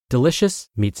Delicious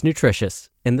meets nutritious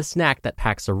in the snack that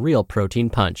packs a real protein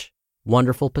punch.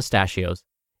 Wonderful Pistachios.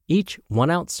 Each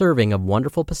 1-ounce serving of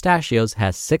Wonderful Pistachios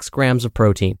has 6 grams of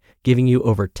protein, giving you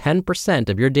over 10%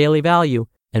 of your daily value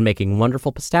and making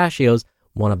Wonderful Pistachios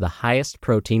one of the highest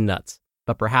protein nuts.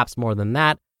 But perhaps more than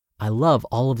that, I love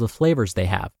all of the flavors they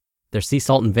have. Their sea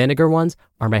salt and vinegar ones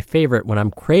are my favorite when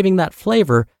I'm craving that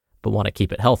flavor but want to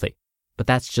keep it healthy. But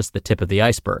that's just the tip of the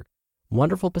iceberg.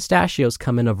 Wonderful Pistachios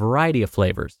come in a variety of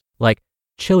flavors, like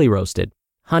chili roasted,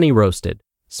 honey roasted,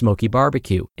 smoky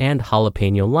barbecue, and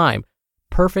jalapeno lime,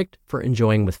 perfect for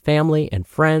enjoying with family and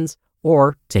friends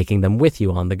or taking them with you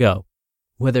on the go.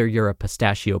 Whether you're a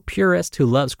pistachio purist who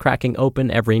loves cracking open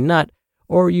every nut,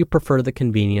 or you prefer the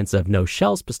convenience of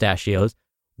no-shells pistachios,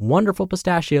 Wonderful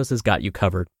Pistachios has got you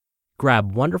covered.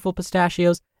 Grab Wonderful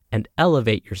Pistachios and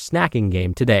elevate your snacking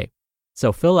game today.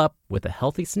 So fill up with a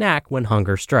healthy snack when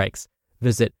hunger strikes.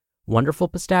 Visit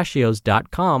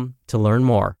wonderfulpistachios.com to learn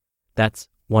more. That's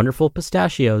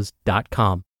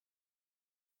wonderfulpistachios.com.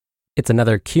 It's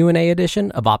another Q&A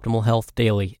edition of Optimal Health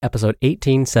Daily, episode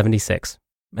 1876,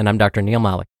 and I'm Dr. Neil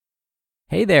Malik.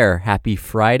 Hey there, happy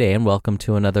Friday, and welcome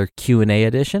to another Q&A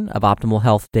edition of Optimal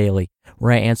Health Daily,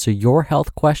 where I answer your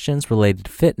health questions related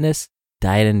to fitness,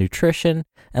 diet and nutrition,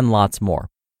 and lots more.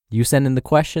 You send in the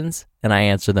questions, and I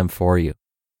answer them for you.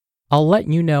 I'll let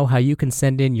you know how you can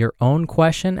send in your own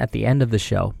question at the end of the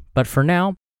show. But for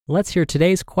now, let's hear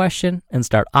today's question and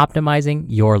start optimizing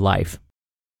your life.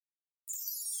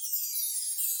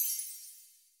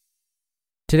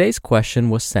 Today's question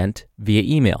was sent via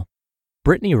email.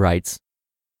 Brittany writes,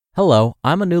 "Hello,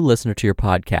 I'm a new listener to your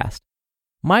podcast.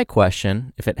 My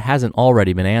question, if it hasn't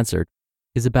already been answered,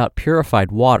 is about purified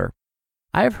water.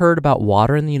 I have heard about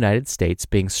water in the United States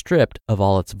being stripped of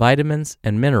all its vitamins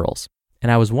and minerals. And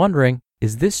I was wondering,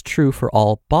 is this true for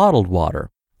all bottled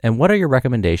water? And what are your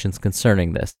recommendations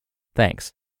concerning this?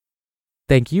 Thanks."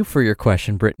 Thank you for your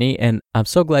question, Brittany, and I'm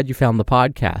so glad you found the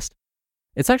podcast.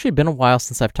 It's actually been a while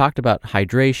since I've talked about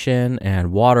hydration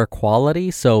and water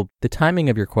quality, so the timing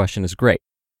of your question is great.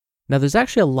 Now, there's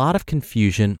actually a lot of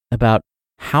confusion about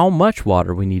how much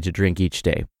water we need to drink each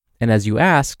day, and as you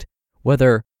asked,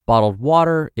 whether bottled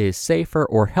water is safer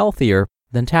or healthier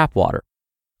than tap water.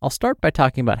 I'll start by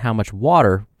talking about how much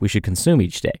water we should consume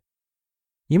each day.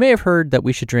 You may have heard that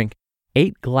we should drink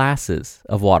 8 glasses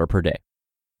of water per day.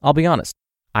 I'll be honest,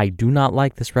 I do not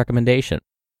like this recommendation.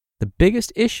 The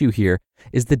biggest issue here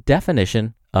is the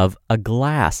definition of a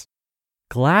glass.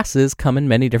 Glasses come in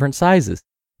many different sizes.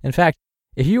 In fact,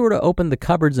 if you were to open the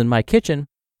cupboards in my kitchen,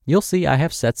 you'll see I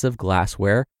have sets of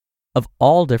glassware of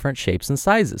all different shapes and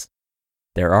sizes.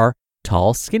 There are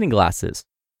tall, skinny glasses,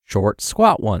 short,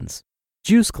 squat ones,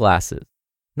 juice glasses,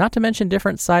 not to mention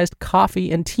different sized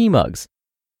coffee and tea mugs.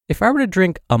 If I were to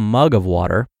drink a mug of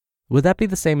water, would that be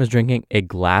the same as drinking a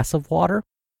glass of water?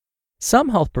 Some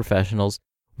health professionals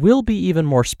will be even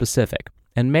more specific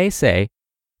and may say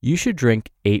you should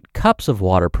drink 8 cups of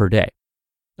water per day.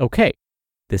 Okay,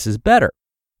 this is better.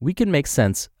 We can make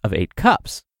sense of 8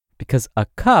 cups because a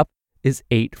cup is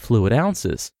 8 fluid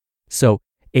ounces. So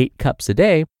 8 cups a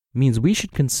day means we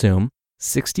should consume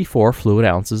 64 fluid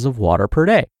ounces of water per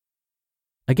day.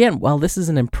 Again, while this is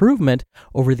an improvement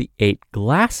over the 8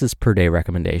 glasses per day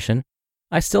recommendation,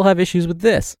 I still have issues with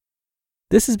this.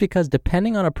 This is because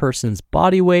depending on a person's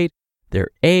body weight, their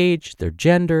age, their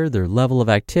gender, their level of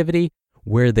activity,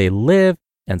 where they live,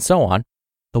 and so on,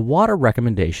 the water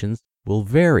recommendations will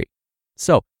vary.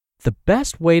 So, the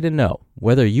best way to know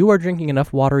whether you are drinking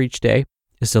enough water each day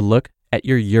is to look at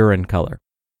your urine color.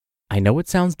 I know it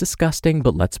sounds disgusting,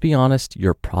 but let's be honest,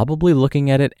 you're probably looking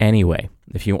at it anyway.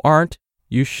 If you aren't,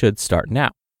 you should start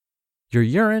now. Your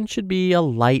urine should be a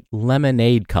light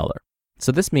lemonade color.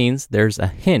 So this means there's a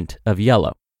hint of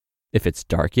yellow. If it's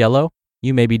dark yellow,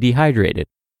 you may be dehydrated.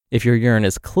 If your urine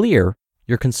is clear,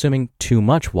 you're consuming too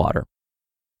much water.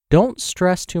 Don't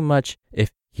stress too much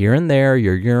if here and there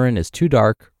your urine is too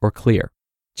dark or clear.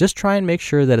 Just try and make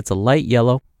sure that it's a light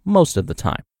yellow most of the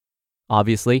time.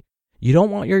 Obviously, you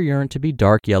don't want your urine to be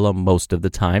dark yellow most of the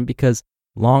time because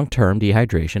long-term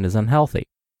dehydration is unhealthy.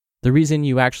 The reason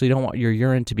you actually don't want your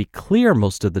urine to be clear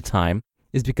most of the time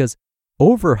is because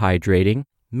overhydrating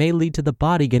may lead to the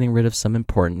body getting rid of some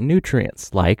important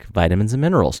nutrients like vitamins and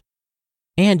minerals.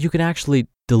 And you can actually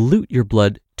dilute your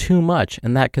blood too much,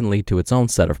 and that can lead to its own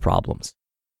set of problems.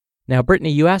 Now,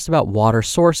 Brittany, you asked about water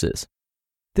sources.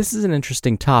 This is an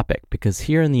interesting topic because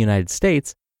here in the United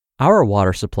States, our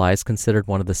water supply is considered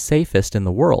one of the safest in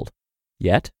the world.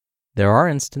 Yet, there are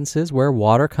instances where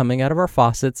water coming out of our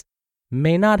faucets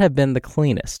may not have been the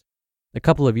cleanest. A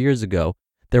couple of years ago,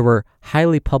 there were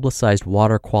highly publicized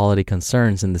water quality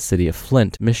concerns in the city of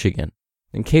Flint, Michigan.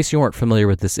 In case you weren't familiar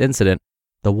with this incident,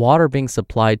 the water being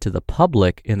supplied to the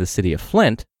public in the city of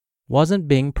Flint wasn't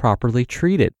being properly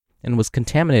treated and was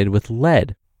contaminated with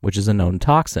lead, which is a known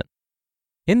toxin.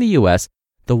 In the U.S.,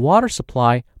 the water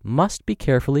supply must be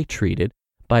carefully treated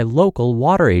by local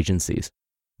water agencies.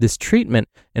 This treatment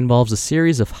involves a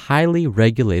series of highly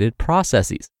regulated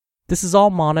processes. This is all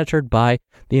monitored by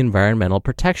the Environmental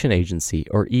Protection Agency,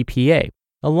 or EPA,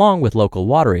 along with local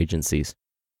water agencies.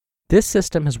 This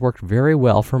system has worked very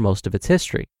well for most of its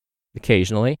history.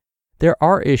 Occasionally, there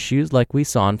are issues like we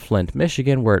saw in Flint,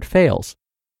 Michigan, where it fails.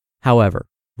 However,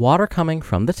 water coming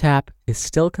from the tap is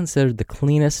still considered the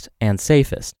cleanest and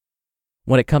safest.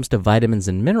 When it comes to vitamins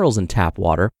and minerals in tap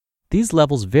water, these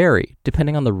levels vary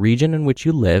depending on the region in which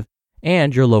you live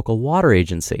and your local water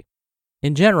agency.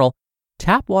 In general,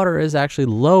 tap water is actually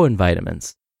low in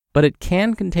vitamins, but it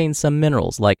can contain some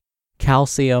minerals like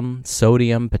calcium,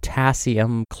 sodium,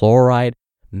 potassium, chloride,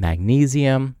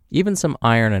 magnesium, even some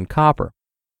iron and copper.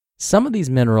 Some of these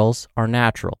minerals are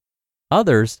natural.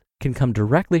 Others can come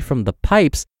directly from the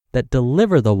pipes that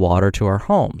deliver the water to our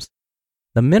homes.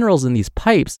 The minerals in these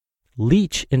pipes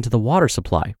leach into the water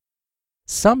supply.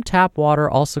 Some tap water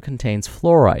also contains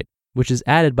fluoride, which is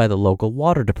added by the local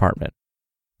water department.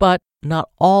 But not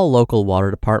all local water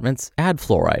departments add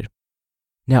fluoride.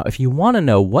 Now, if you want to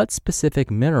know what specific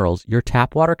minerals your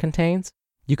tap water contains,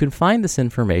 you can find this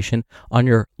information on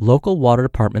your local water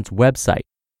department's website.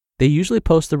 They usually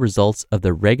post the results of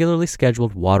the regularly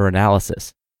scheduled water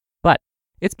analysis. But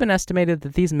it's been estimated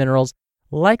that these minerals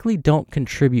likely don't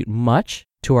contribute much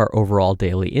to our overall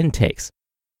daily intakes.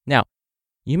 Now,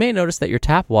 you may notice that your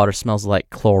tap water smells like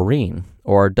chlorine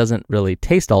or doesn't really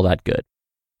taste all that good.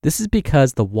 This is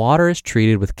because the water is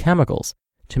treated with chemicals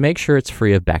to make sure it's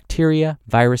free of bacteria,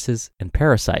 viruses, and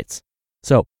parasites.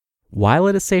 So, while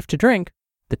it is safe to drink,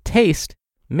 the taste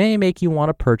may make you want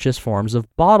to purchase forms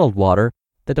of bottled water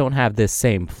that don't have this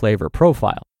same flavor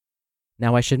profile.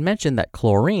 Now, I should mention that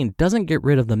chlorine doesn't get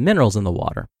rid of the minerals in the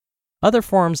water. Other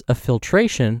forms of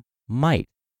filtration might.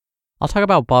 I'll talk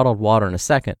about bottled water in a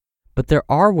second, but there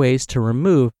are ways to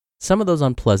remove some of those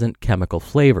unpleasant chemical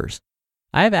flavors.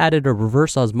 I have added a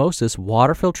reverse osmosis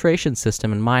water filtration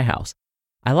system in my house.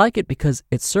 I like it because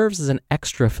it serves as an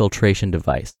extra filtration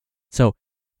device. So,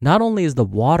 not only is the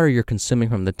water you're consuming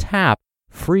from the tap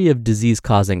free of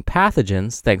disease-causing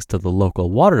pathogens thanks to the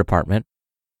local water department,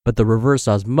 but the reverse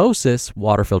osmosis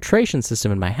water filtration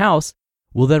system in my house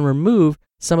will then remove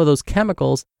some of those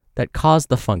chemicals that cause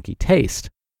the funky taste.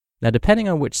 Now, depending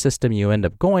on which system you end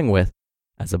up going with,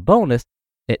 as a bonus,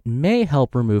 it may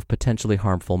help remove potentially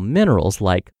harmful minerals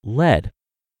like lead.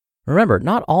 Remember,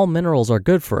 not all minerals are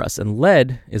good for us, and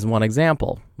lead is one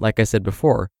example. Like I said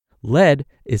before, lead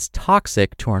is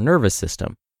toxic to our nervous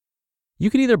system. You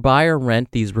can either buy or rent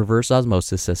these reverse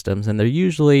osmosis systems, and they're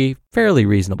usually fairly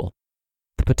reasonable.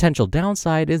 The potential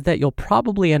downside is that you'll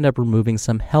probably end up removing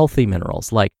some healthy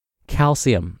minerals like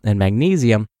calcium and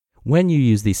magnesium when you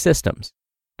use these systems.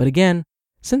 But again,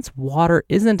 since water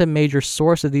isn't a major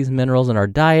source of these minerals in our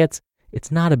diets,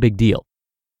 it's not a big deal.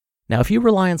 Now, if you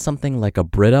rely on something like a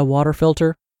Brita water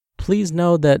filter, please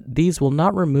know that these will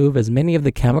not remove as many of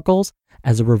the chemicals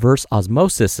as a reverse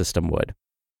osmosis system would.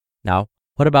 Now,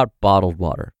 what about bottled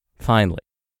water? Finally,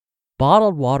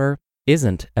 bottled water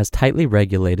isn't as tightly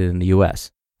regulated in the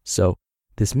US. So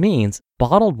this means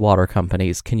bottled water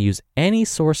companies can use any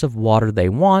source of water they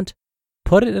want,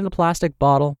 put it in a plastic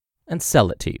bottle, and sell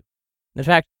it to you. In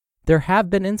fact, there have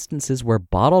been instances where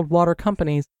bottled water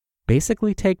companies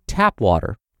basically take tap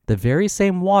water, the very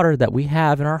same water that we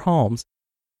have in our homes,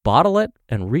 bottle it,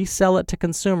 and resell it to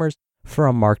consumers for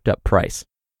a marked up price.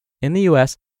 In the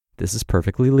US, this is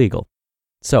perfectly legal.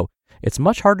 So, it's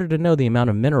much harder to know the amount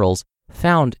of minerals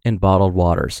found in bottled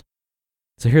waters.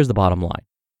 So here's the bottom line.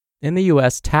 In the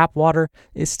US, tap water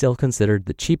is still considered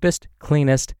the cheapest,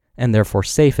 cleanest, and therefore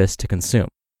safest to consume.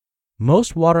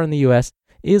 Most water in the US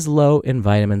is low in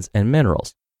vitamins and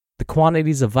minerals. The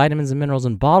quantities of vitamins and minerals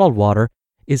in bottled water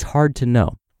is hard to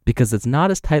know because it's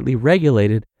not as tightly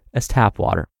regulated as tap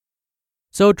water.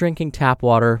 So drinking tap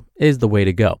water is the way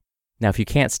to go. Now, if you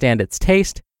can't stand its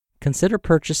taste, consider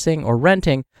purchasing or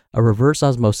renting a reverse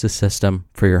osmosis system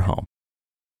for your home.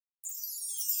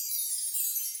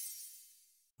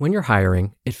 When you're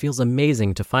hiring, it feels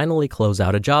amazing to finally close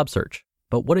out a job search.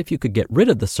 But what if you could get rid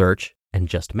of the search and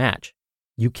just match?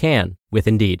 You can with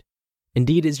Indeed.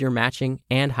 Indeed is your matching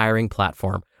and hiring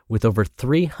platform with over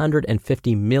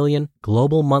 350 million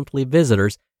global monthly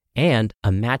visitors and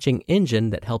a matching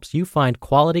engine that helps you find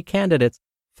quality candidates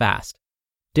fast.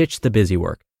 Ditch the busy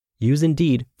work. use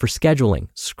Indeed for scheduling,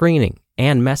 screening,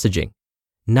 and messaging.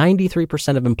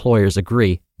 93% of employers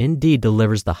agree Indeed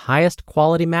delivers the highest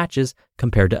quality matches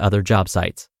compared to other job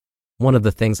sites. One of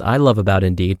the things I love about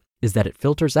Indeed is that it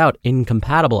filters out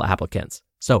incompatible applicants.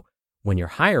 So when you're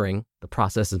hiring, the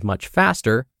process is much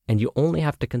faster and you only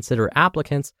have to consider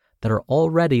applicants that are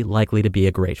already likely to be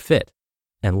a great fit.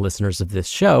 And listeners of this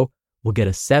show will get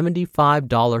a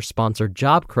 $75 sponsored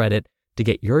job credit to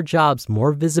get your jobs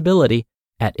more visibility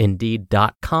at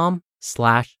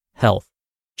Indeed.com/health.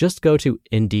 Just go to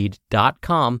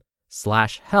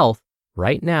Indeed.com/health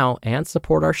right now and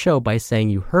support our show by saying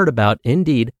you heard about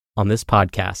Indeed on this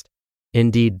podcast.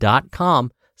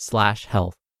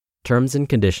 Indeed.com/health. Terms and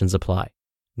conditions apply.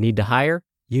 Need to hire?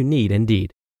 You need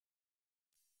Indeed.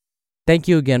 Thank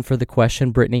you again for the question,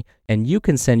 Brittany, and you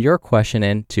can send your question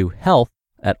in to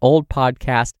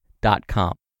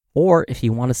health@oldpodcast.com. Or if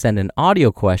you want to send an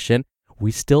audio question,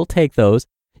 we still take those.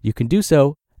 You can do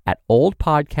so at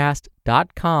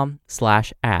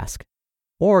oldpodcast.com/ask.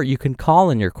 Or you can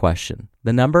call in your question.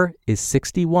 The number is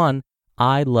 61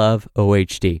 I love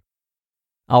OHD.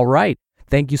 All right.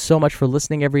 Thank you so much for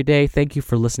listening every day. Thank you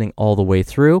for listening all the way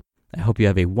through. I hope you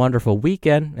have a wonderful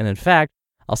weekend. And in fact,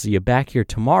 I'll see you back here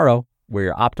tomorrow where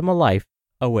your optimal life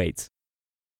awaits.